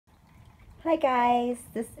Hi guys,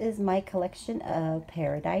 this is my collection of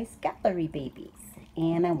Paradise Gallery babies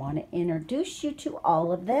and I want to introduce you to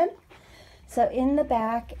all of them. So in the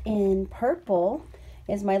back in purple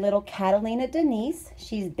is my little Catalina Denise.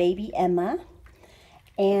 She's baby Emma.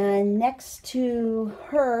 And next to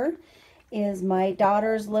her is my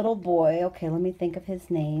daughter's little boy. Okay, let me think of his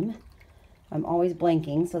name. I'm always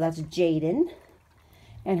blanking, so that's Jaden.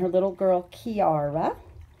 And her little girl Kiara.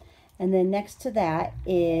 And then next to that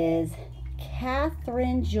is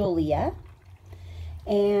Catherine Julia.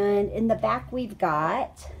 And in the back we've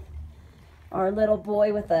got our little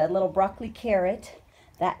boy with a little broccoli carrot.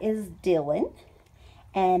 That is Dylan.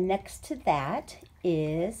 And next to that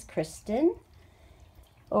is Kristen.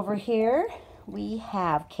 Over here we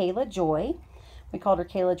have Kayla Joy. We called her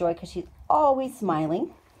Kayla Joy because she's always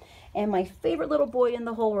smiling. And my favorite little boy in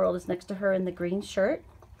the whole world is next to her in the green shirt.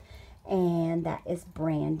 And that is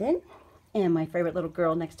Brandon. And my favorite little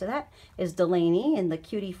girl next to that is Delaney in the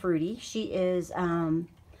Cutie Fruity. She is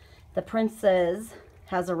the Princess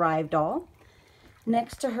Has Arrived doll.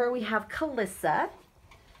 Next to her we have Calissa.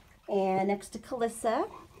 And next to Calissa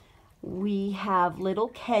we have little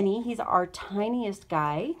Kenny. He's our tiniest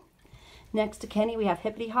guy. Next to Kenny we have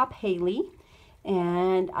Hippity Hop Haley.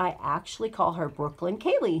 And I actually call her Brooklyn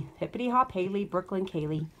Kaylee. Hippity Hop Haley, Brooklyn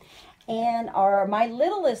Kaylee. And my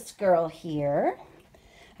littlest girl here,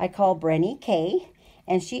 I call Brenny Kay,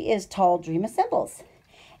 and she is Tall Dream Assembles.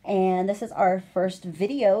 And this is our first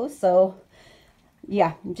video, so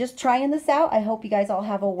yeah, I'm just trying this out. I hope you guys all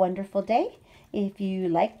have a wonderful day. If you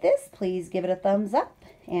like this, please give it a thumbs up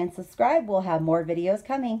and subscribe. We'll have more videos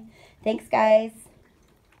coming. Thanks, guys.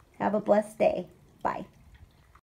 Have a blessed day. Bye.